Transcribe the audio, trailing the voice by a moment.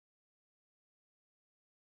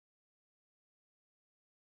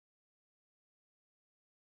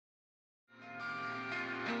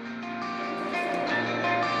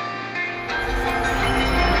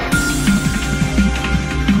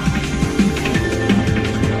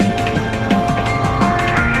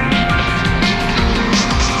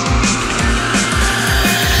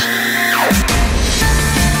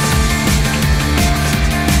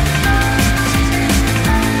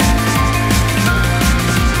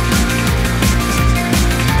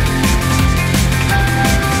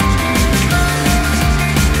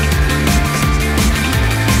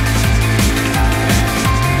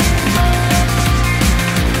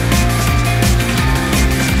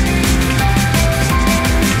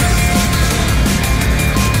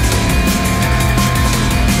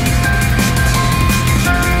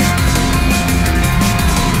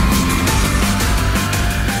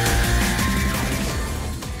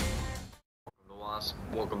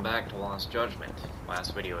welcome back to Lost Judgment.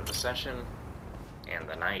 Last video of the session, and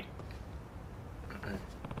the night.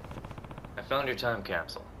 I found your time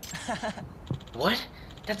capsule. What?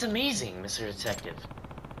 That's amazing, Mr. Detective.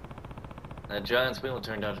 That giant's wheel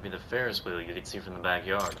turned out to be the Ferris wheel you could see from the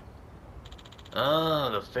backyard. Oh,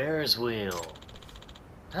 the Ferris wheel.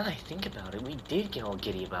 Now that I think about it, we did get all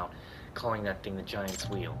giddy about calling that thing the giant's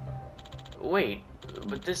wheel. Wait,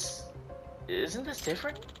 but isn't this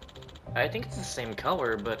different? I think it's the same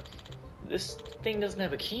color, but this thing doesn't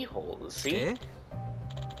have a keyhole, see? Eh?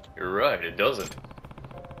 You're right, it doesn't.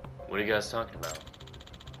 What are you guys talking about?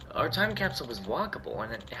 Our time capsule was walkable,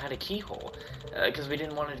 and it had a keyhole, because we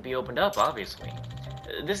didn't want it to be opened up, obviously.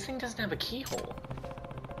 This thing doesn't have a keyhole.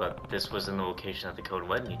 But this was in the location that the code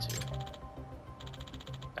led me to.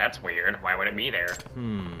 That's weird. Why would it be there?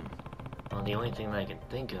 Well, the only thing that I can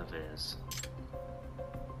think of is...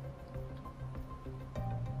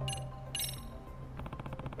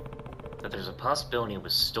 that there's a possibility it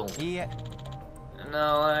was stolen. Yeah.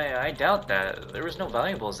 No, I doubt that. There was no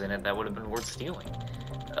valuables in it that would have been worth stealing.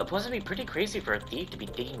 Plus, it'd be pretty crazy for a thief to be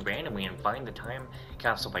digging randomly and find the time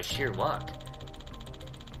capsule by sheer luck.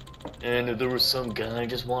 And if there was some guy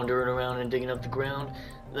just wandering around and digging up the ground,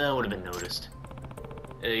 that would have been noticed.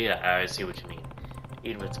 Yeah, I see what you mean.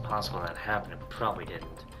 Even if it's possible that happened, it probably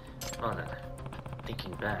didn't. Well then,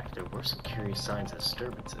 thinking back, there were some curious signs of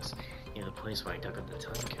disturbances near the place where I dug up the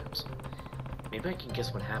time capsule. Maybe I can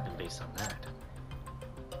guess what happened based on that.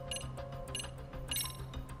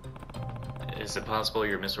 Is it possible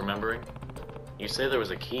you're misremembering? You say there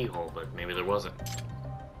was a keyhole, but maybe there wasn't.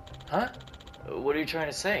 Huh? What are you trying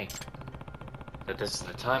to say? That this is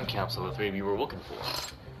the time capsule the three of you were looking for.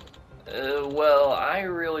 Well, I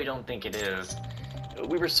really don't think it is.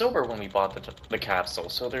 We were sober when we bought the capsule,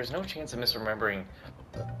 so there's no chance of misremembering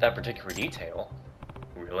that particular detail.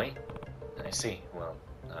 Really? I see. Well,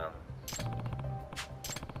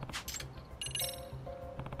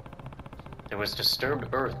 there was disturbed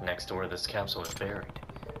earth next to where this capsule was buried.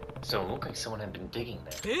 So it looked like someone had been digging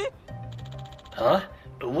there. Eh? Huh?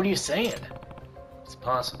 What are you saying? It's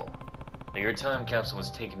possible. But your time capsule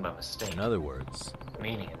was taken by mistake. In other words...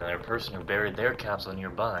 Meaning another person who buried their capsule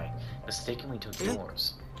nearby mistakenly took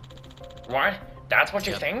yours. What? That's what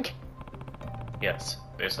you think? Yes.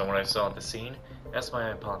 Based on what I saw at the scene, that's my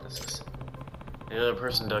hypothesis. The other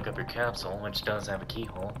person dug up your capsule, which does have a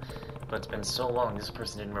keyhole, but it's been so long this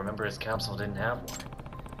person didn't remember his capsule didn't have one.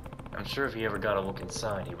 I'm sure if he ever got a look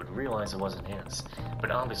inside, he would realize it wasn't his, but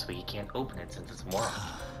obviously he can't open it since it's locked.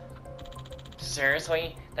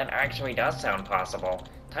 Seriously? That actually does sound possible.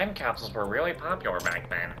 Time capsules were really popular back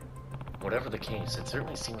then. Whatever the case, it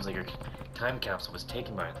certainly seems like your time capsule was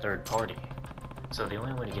taken by a third party. So the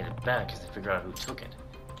only way to get it back is to figure out who took it.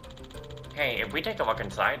 Hey, if we take a look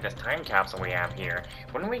inside this time capsule we have here,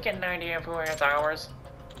 wouldn't we get an idea of who has ours?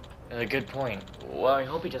 Good point. Well, I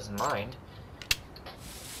hope he doesn't mind.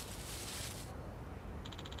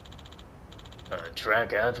 A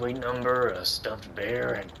track athlete number, a stuffed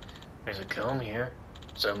bear, and there's a comb here.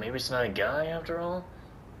 So maybe it's not a guy after all?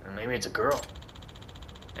 Or maybe it's a girl.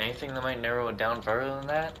 Anything that might narrow it down further than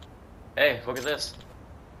that? Hey, look at this.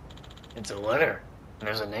 It's a letter. And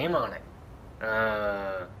there's a name on it.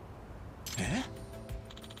 Eh?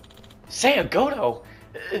 Say, Goto!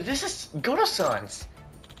 This is Goto-san's!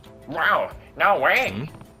 Wow, no way!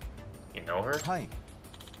 You know her? Hi.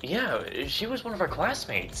 Yeah, she was one of our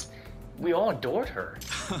classmates. We all adored her.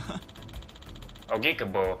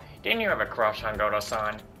 Ogikabo, didn't you have a crush on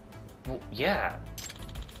Goto-san? Well, yeah.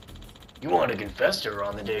 You wanted to confess to her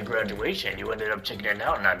on the day of graduation. You ended up checking it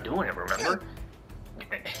out and not doing it, remember?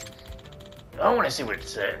 I want to see what it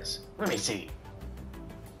says. Let me see.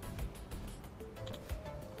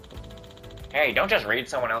 Hey, don't just read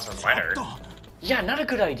someone else's letter. Yeah, not a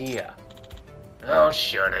good idea. Oh,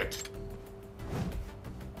 shut it.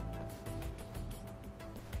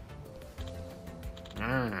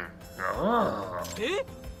 Oh. Eh?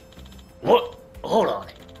 What? Hold on.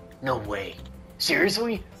 No way.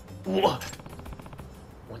 Seriously? What?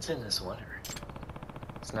 What's in this letter?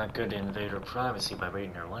 It's not good to invade her privacy by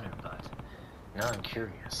reading her letter, but now I'm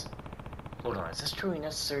curious. Hold on, is this truly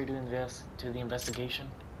necessary to the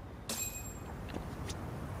investigation?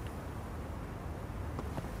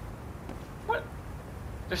 What?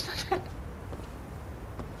 There's nothing.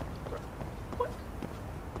 What?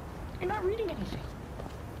 You're not reading anything.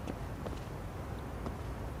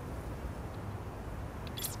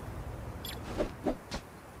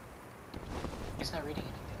 He's not reading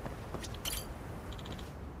anything.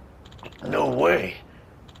 No way!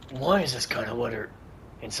 Why is this kind of letter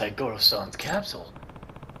inside Goto-san's capsule?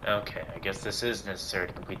 Okay, I guess this is necessary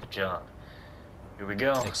to complete the job. Here we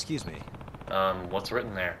go. Excuse me. What's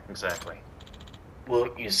written there, exactly? Well,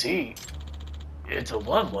 you see, it's a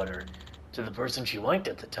love letter to the person she liked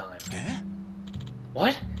at the time. Eh?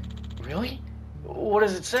 What? Really? What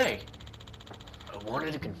does it say? I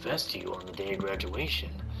wanted to confess to you on the day of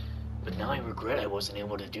graduation, but now I regret I wasn't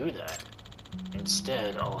able to do that.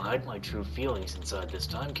 Instead, I'll hide my true feelings inside this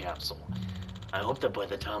time capsule. I hope that by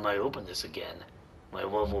the time I open this again, my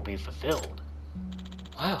love will be fulfilled.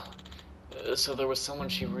 Wow. So there was someone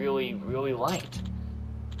she really, really liked.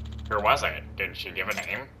 Who was it? Did she give a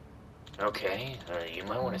name? Okay, you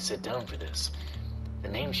might want to sit down for this. The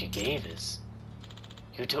name she gave is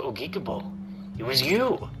Yuta Ogikubo. It was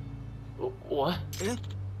you! What? Eh?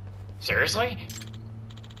 Seriously?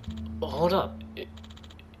 Hold up.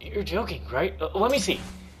 You're joking, right? Let me see.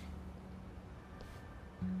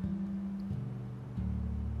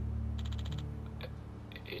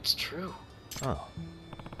 It's true. Oh.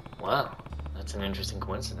 Wow, that's an interesting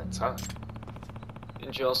coincidence, huh?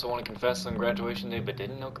 Didn't you also want to confess on graduation day, but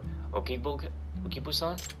didn't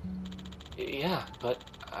Okibo-san? Yeah, but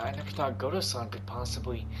I never thought Goto-san could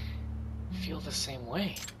possibly feel the same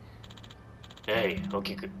way. Hey,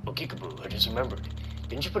 Okikubu, I just remembered.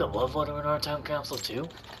 Didn't you put a love letter in our time capsule too?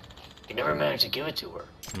 You never managed to give it to her.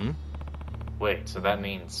 Wait, so that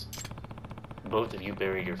means both of you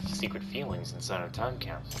buried your secret feelings inside of time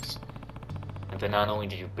capsules. And then not only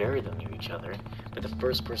did you bury them near each other, but the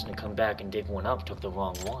first person to come back and dig one up took the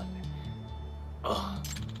wrong one. Ugh.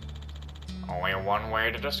 Only one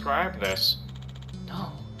way to describe this.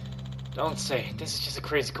 No. Don't say it. This is just a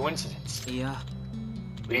crazy coincidence. Yeah.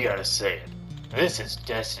 We gotta say it. This is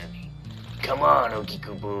destiny. Come on,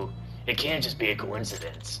 Okikubu. It can't just be a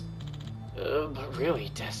coincidence. But really,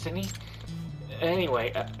 destiny?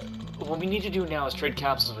 Anyway, what we need to do now is trade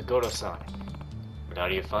capsules with Goto-san. But how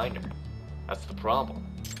do you find her? That's the problem.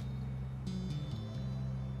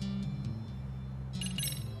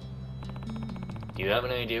 Do you have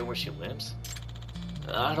an idea where she lives?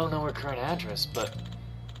 I don't know her current address, but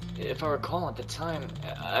if I recall at the time,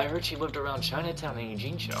 I heard she lived around Chinatown in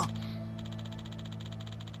Eugene-cho.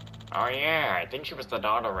 Oh yeah, I think she was the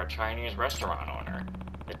daughter of a Chinese restaurant owner.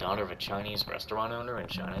 The daughter of a Chinese restaurant owner in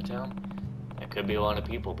Chinatown? That could be a lot of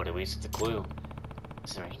people, but at least it's a clue.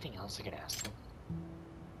 Is there anything else I could ask them?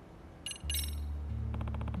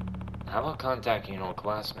 How about contacting an old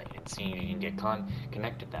classmate and seeing if you can get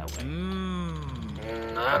connected that way?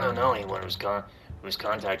 I don't know anyone whose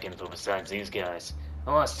contact info besides these guys.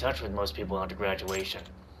 I lost touch with most people after graduation.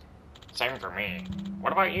 Same for me.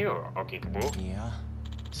 What about you, Okikubu? Yeah.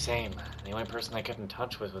 Same. The only person I kept in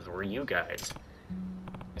touch with were you guys.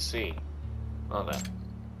 I see. Well then.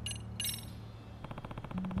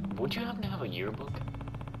 Would you happen to have a yearbook?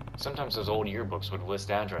 Sometimes those old yearbooks would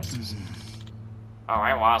list addresses. Oh,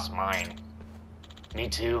 I lost mine. Me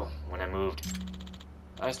too, when I moved.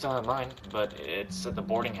 I still have mine, but it's at the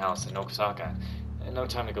boarding house in Osaka. And no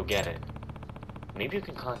time to go get it. Maybe you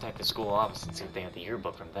can contact the school office and see if they have the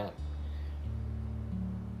yearbook from then.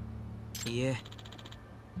 Yeah.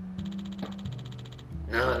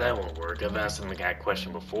 No, that won't work. I've asked them the guy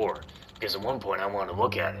question before, because at one point I wanted to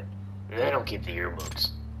look at it. They don't keep the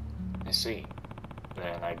yearbooks. I see.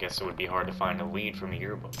 Then I guess it would be hard to find a lead from a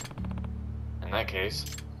yearbook. In that case...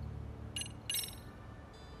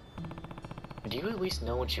 Do you at least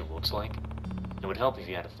know what she looks like? It would help if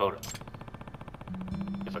you had a photo.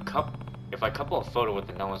 If I couple a photo with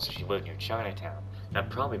the knowledge that she lived near Chinatown, that'd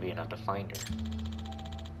probably be enough to find her.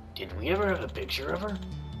 Did we ever have a picture of her?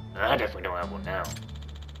 I definitely don't have one now.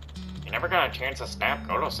 You never got a chance to snap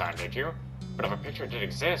Goto-san, did you? But if a picture did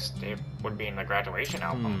exist, it would be in the graduation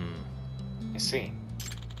album. I see.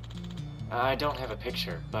 I don't have a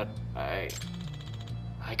picture, but I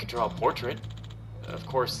could draw a portrait. Of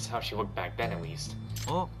course, it's how she looked back then, at least.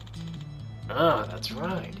 Oh. Ah, that's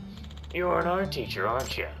right. You're an art teacher,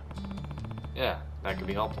 aren't you? Yeah, that could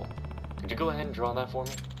be helpful. Could you go ahead and draw that for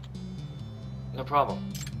me? No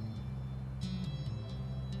problem.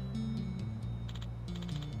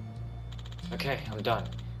 Okay, I'm done.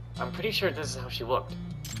 I'm pretty sure this is how she looked.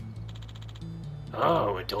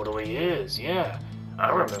 Oh, it totally is, yeah. I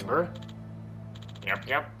remember.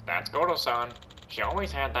 Yep, that's Goto-san. She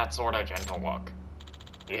always had that sort of gentle look.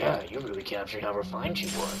 Yeah, you really captured how refined she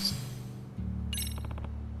was.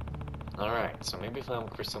 Alright, so maybe if I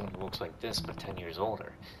look for someone who looks like this but 10 years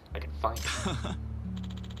older, I can find her.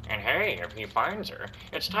 And hey, if he finds her,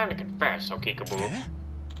 it's time to confess, Okikubu. Eh?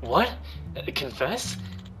 What? Confess?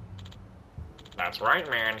 That's right,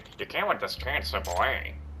 man. You can't let this chance slip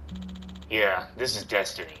away. Yeah, this is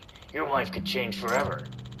destiny. Your life could change forever.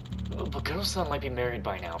 But Goto-san might be married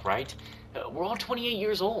by now, right? We're all 28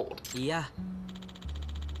 years old. Yeah.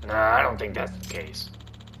 Nah, I don't think that's the case.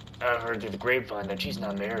 I've heard through the grapevine that she's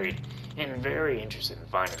not married and very interested in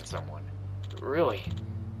finding someone. Really?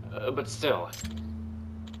 But still.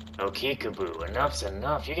 Okay, Kaboo, enough's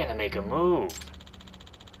enough. You gotta make a move.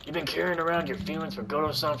 You've been carrying around your feelings for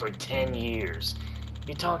Goto-san for 10 years.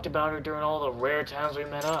 You talked about her during all the rare times we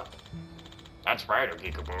met up. That's right,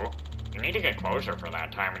 Okikaboo. You need to get closure for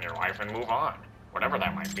that time in your life and move on, whatever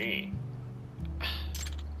that might be.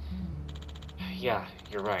 Yeah,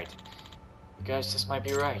 you're right. You guys just might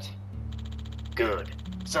be right. Good.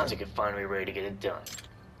 Sounds like you're finally ready to get it done.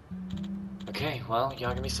 Okay, well,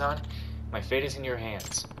 Yagami-san, my fate is in your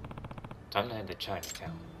hands. Time to head to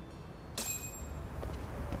Chinatown.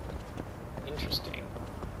 Interesting.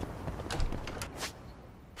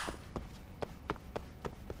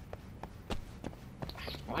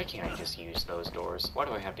 Why can't I just use those doors? Why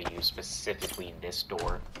do I have to use specifically this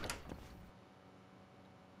door?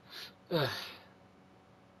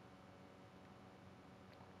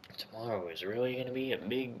 Tomorrow is really gonna be a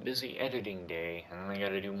big, busy editing day, and then I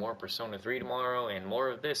gotta do more Persona 3 tomorrow, and more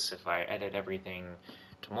of this if I edit everything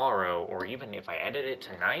tomorrow, or even if I edit it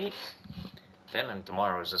tonight, then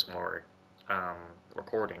tomorrow is just more,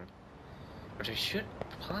 recording. Which I should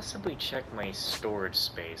possibly check my storage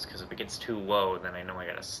space, because if it gets too low, then I know I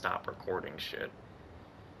gotta stop recording shit.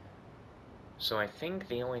 So I think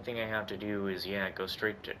the only thing I have to do is, yeah, go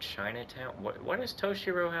straight to Chinatown. What does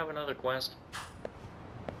Toshiro have another quest?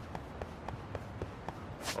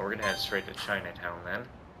 Well, we're gonna head straight to Chinatown then.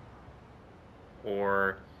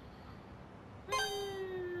 Or...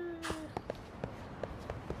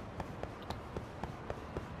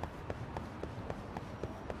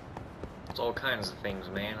 It's all kinds of things,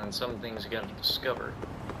 man, and some things you gotta discover.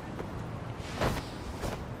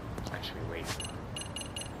 Actually, wait.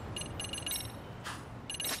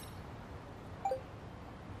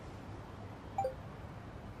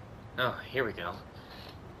 Oh, here we go.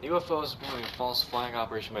 The UFO is apparently a false flag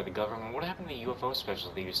operation by the government. What happened to the UFO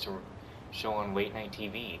special they used to show on late night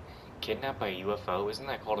TV? Kidnapped by a UFO? Isn't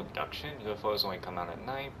that called abduction? UFOs only come out at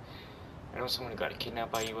night. I know someone who got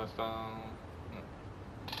kidnapped by a UFO.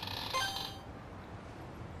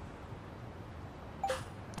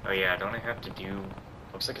 Oh yeah, don't I have to do...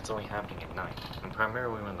 Looks like it's only happening at night. And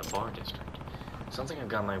primarily in the bar district. Sounds like I've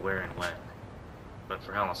got my where and when. But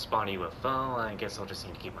for how I'll spot a UFO, I guess I'll just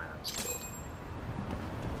need to keep my eyes peeled.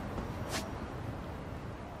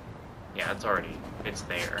 Yeah, it's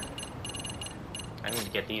there. I need to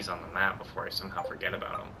get these on the map before I somehow forget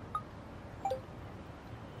about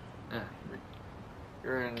them.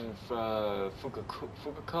 You're in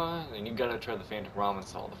Fukuoka, and you gotta try the Phantom Ramen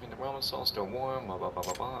Stall. The Phantom Ramen Stall is still warm, blah blah blah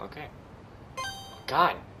blah blah, okay. Oh,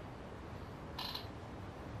 God!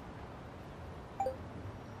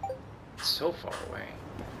 It's so far away.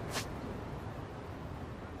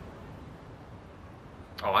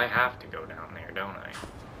 Oh, I have to go down there, don't I?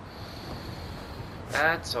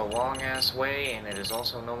 That's a long-ass way, and it is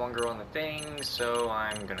also no longer on the thing, so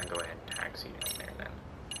I'm gonna go ahead and taxi down there then.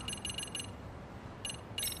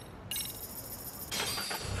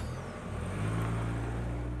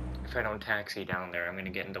 If I don't taxi down there, I'm gonna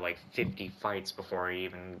get into like 50 fights before I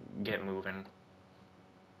even get moving.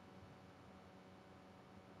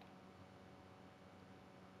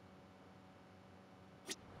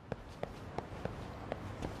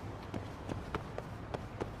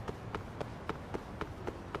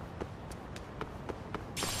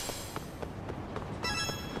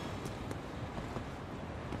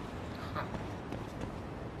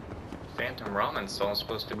 Phantom Ramen Stall is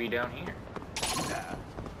supposed to be down here.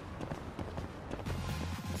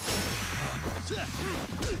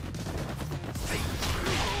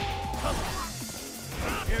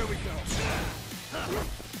 Here we go.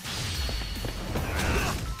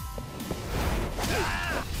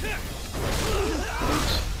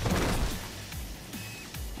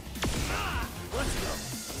 Let's go.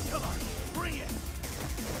 Come on, bring it.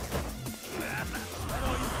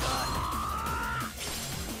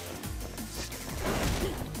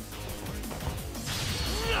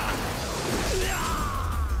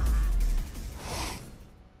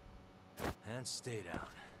 And stay down.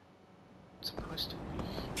 It's supposed to be.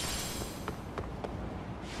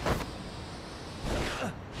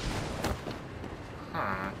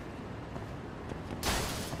 Huh.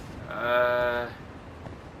 I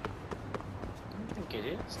don't think it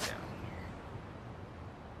is down here.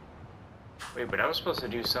 Wait, but I was supposed to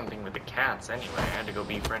do something with the cats anyway. I had to go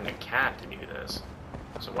befriend a cat to do this.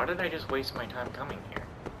 So why did I just waste my time coming here?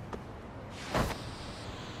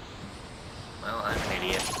 Well, I'm an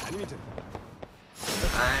idiot.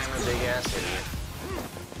 I'm a big-ass idiot.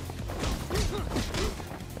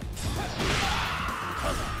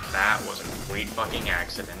 That was a complete fucking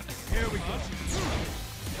accident. Here we go.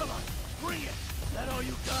 Come on, bring it. That all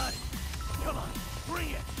you got? Come on, bring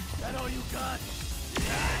it. That all you got?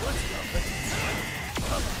 Let's go.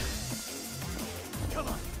 Come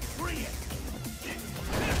on, bring it.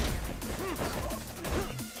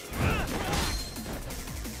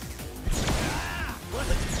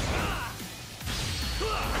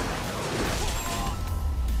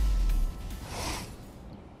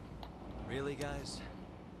 Really, guys?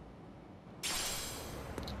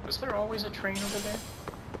 Was there always a train over there?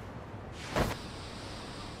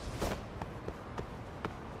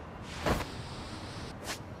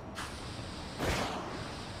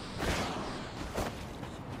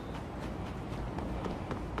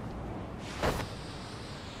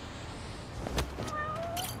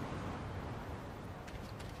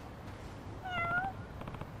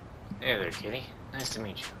 Hey there, kitty. Nice to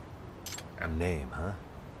meet you. A name, huh?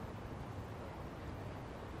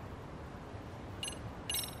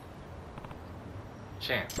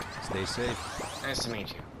 Chan. Stay safe. Nice to meet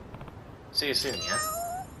you. See you soon, yeah?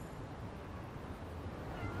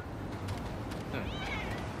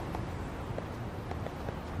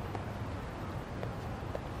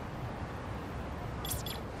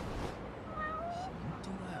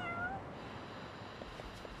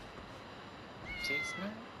 See, it's not...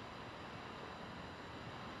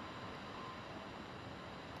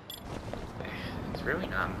 It's really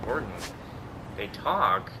not important. They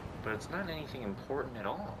talk, but it's not anything important at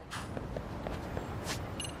all.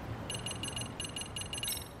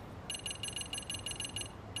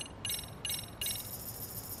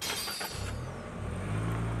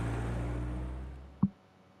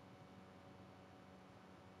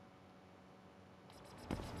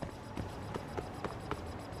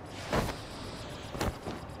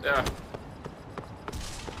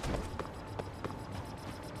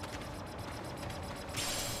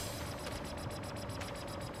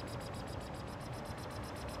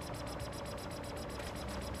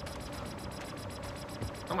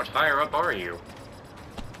 How much higher up are you?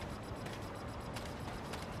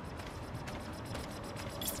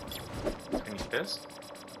 Can you this?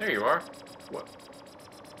 There you are. What?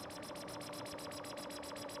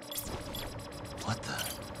 What the?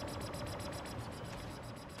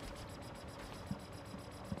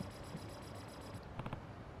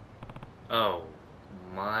 Oh,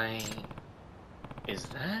 my... Is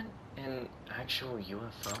that an actual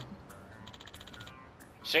UFO?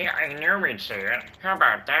 See, I knew we'd see it. How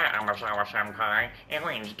about that, Amazawa-senpai?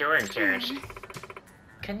 Aliens do exist.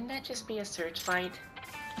 Couldn't that just be a searchlight?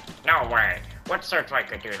 No way. What searchlight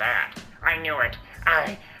could do that? I knew it.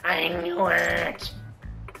 I knew it.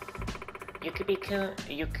 Yubuki-kun,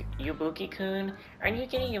 aren't you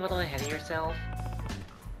getting a little ahead of yourself?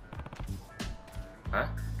 Huh?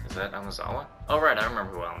 Is that Amazawa? Oh right, I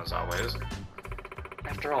remember who Amazawa is.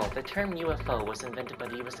 After all, the term UFO was invented by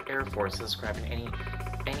the U.S. Air Force to describe any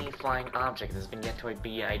flying object that has been yet to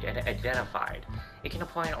be identified. It can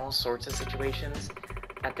apply in all sorts of situations.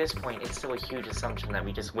 At this point, it's still a huge assumption that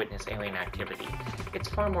we just witnessed alien activity. It's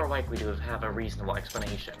far more likely to have a reasonable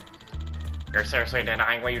explanation. You're seriously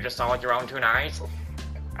denying what you just saw with your own 2 eyes?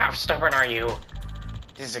 How stubborn are you?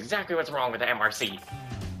 This is exactly what's wrong with the MRC.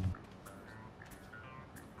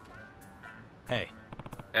 Hey.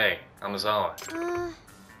 Hey, Amazawa.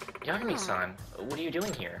 Yagami-san, what are you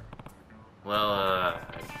doing here? Well,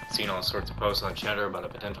 I've seen all sorts of posts on Chatter about a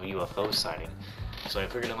potential UFO sighting, so I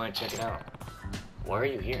figured I might check it out. Why are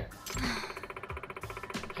you here?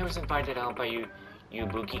 I was invited out by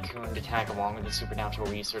Yubuki-kun to tag along with the Supernatural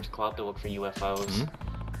Research Club to look for UFOs.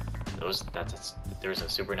 There's a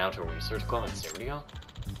Supernatural Research Club in Serio?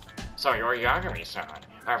 So you're Yagami-san.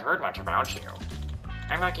 I've heard much about you.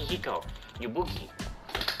 I'm Akihiko Yubuki,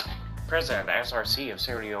 president of the SRC of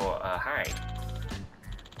Serio High.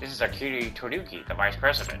 This is Akiri Toruki, the vice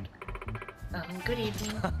president. Good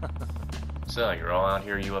evening. So, you're all out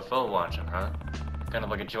here UFO watching, huh? Kind of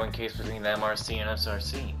like a joint case between the MRC and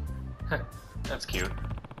SRC. That's cute.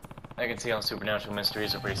 I can see how supernatural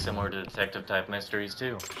mysteries are pretty similar to detective-type mysteries,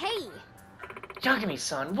 too. Hey!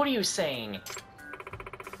 Yagami-san, what are you saying?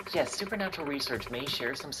 Yes, supernatural research may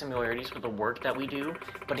share some similarities with the work that we do,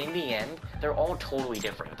 but in the end, they're all totally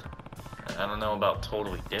different. I don't know about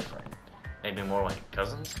totally different. Maybe more like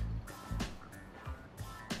cousins?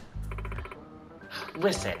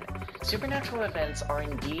 Listen, supernatural events are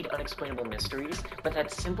indeed unexplainable mysteries, but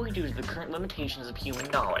that's simply due to the current limitations of human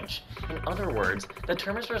knowledge. In other words, the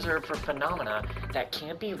term is reserved for phenomena that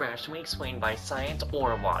can't be rationally explained by science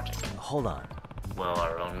or logic. Hold on. Well,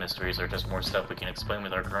 our own mysteries are just more stuff we can explain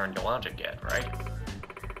with our current logic yet, right?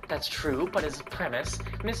 That's true, but as a premise,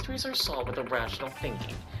 mysteries are solved with rational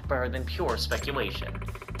thinking, rather than pure speculation.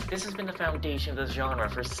 This has been the foundation of the genre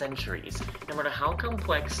for centuries. No matter how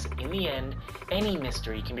complex, in the end, any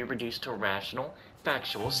mystery can be reduced to rational,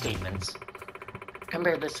 factual statements.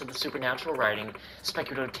 Compare this to the supernatural writing,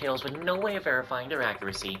 speculative tales with no way of verifying their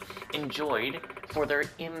accuracy, enjoyed for their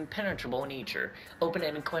impenetrable nature,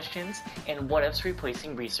 open-ended questions, and what-ifs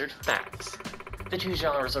replacing research facts. The two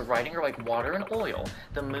genres of writing are like water and oil,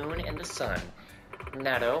 the moon and the sun,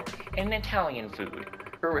 natto and Italian food,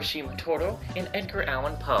 Urashima Toro and Edgar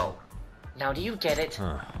Allan Poe. Now do you get it?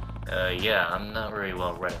 Yeah, I'm not very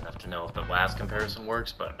well read enough to know if the last comparison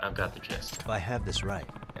works, but I've got the gist. If I have this right.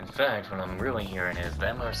 In fact, what I'm really hearing is the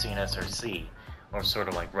MRC and SRC are sort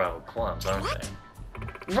of like rival clubs, aren't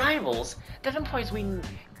they? Rivals? That implies we'd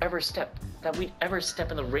ever step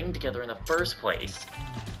in the ring together in the first place.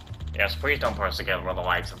 Yes, please don't put us together with the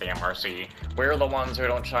likes of the MRC. We're the ones who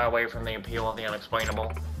don't shy away from the appeal of the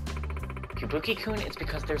unexplainable. Kabuki-kun, it's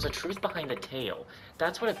because there's a truth behind the tale.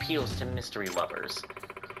 That's what appeals to mystery lovers.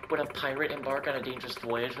 Would a pirate embark on a dangerous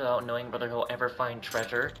voyage without knowing whether he'll ever find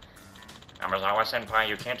treasure? Amazawa-senpai,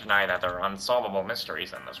 you can't deny that there are unsolvable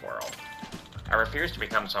mysteries in this world. I refuse to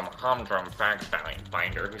become some humdrum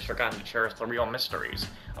fact-finder who's forgotten to cherish the real mysteries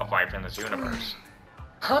of life in this universe.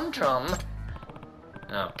 Humdrum?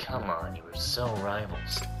 Oh, come on, you were so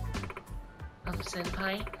rivals.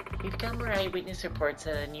 Senpai, we've got more eyewitness reports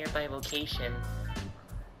at a nearby location.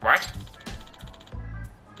 What?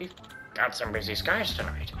 We've... Got some busy skies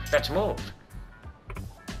tonight. Let's move.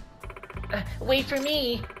 Wait for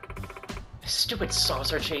me! Stupid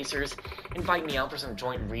saucer chasers. Invite me out for some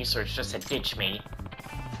joint research just to ditch me.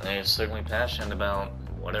 They're certainly passionate about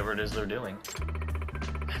whatever it is they're doing.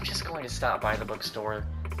 I'm just going to stop by the bookstore,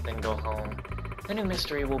 then go home. The new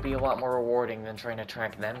mystery will be a lot more rewarding than trying to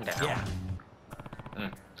track them down. Yeah.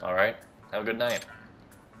 Alright, have a good night.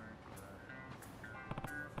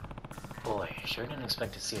 Boy, sure didn't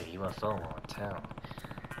expect to see a UFO while in town.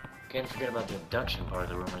 Can't forget about the abduction part of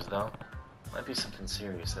the rumors, though. Might be something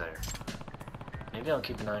serious there. Maybe I'll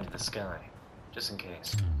keep an eye to the sky, just in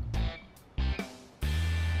case.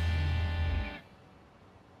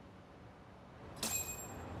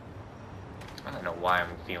 I don't know why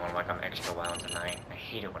I'm feeling like I'm extra loud tonight. I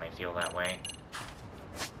hate it when I feel that way.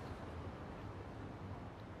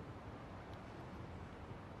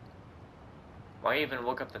 Why even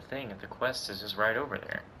look up the thing if the quest is just right over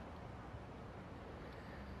there?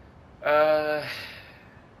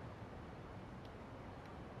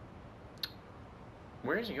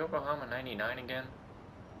 Where's Yokohama 99 again?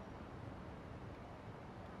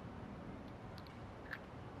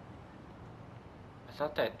 I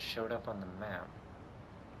thought that showed up on the map.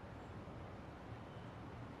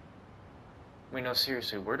 Wait, no,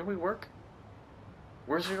 seriously, where do we work?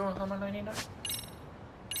 Where's Yokohama 99?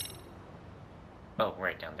 Oh,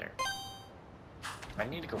 right down there. I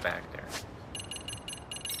need to go back there.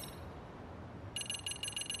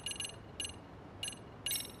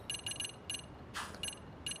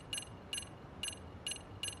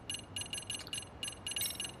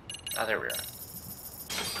 Ah, there we are.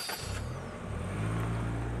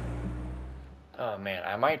 Oh man,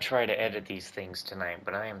 I might try to edit these things tonight,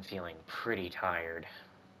 but I am feeling pretty tired.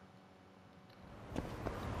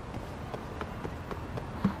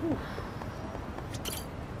 Whew.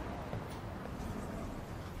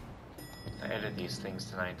 If I edit these things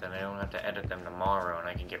tonight, then I don't have to edit them tomorrow and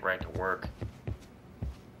I can get right to work.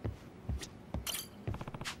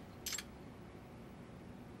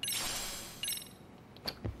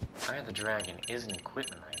 Eye of the Dragon is an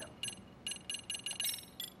equipment item.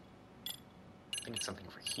 I think it's something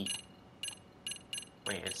for heat.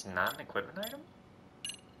 Wait, it's not an equipment item?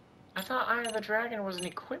 I thought Eye of the Dragon was an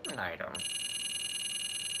equipment item.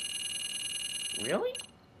 Really?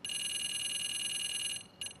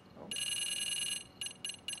 Oh.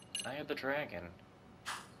 Eye of the Dragon.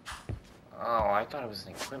 Oh, I thought it was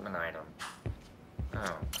an equipment item.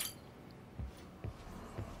 Oh.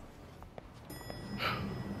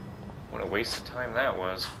 What a waste of time that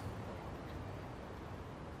was.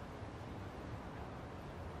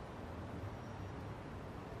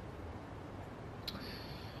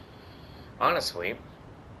 Honestly,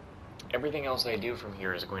 everything else I do from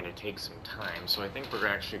here is going to take some time, so I think we're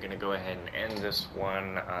actually going to go ahead and end this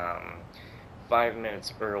one 5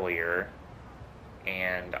 minutes earlier,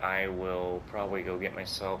 and I will probably go get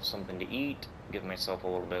myself something to eat, give myself a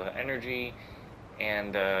little bit of energy,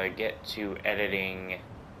 and get to editing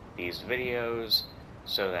these videos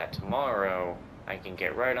so that tomorrow I can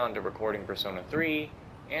get right on to recording Persona 3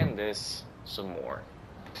 and this some more.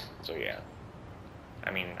 So yeah.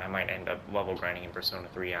 I mean, I might end up level grinding in Persona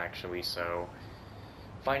 3 actually, so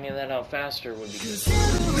finding that out faster would be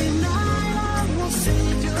good.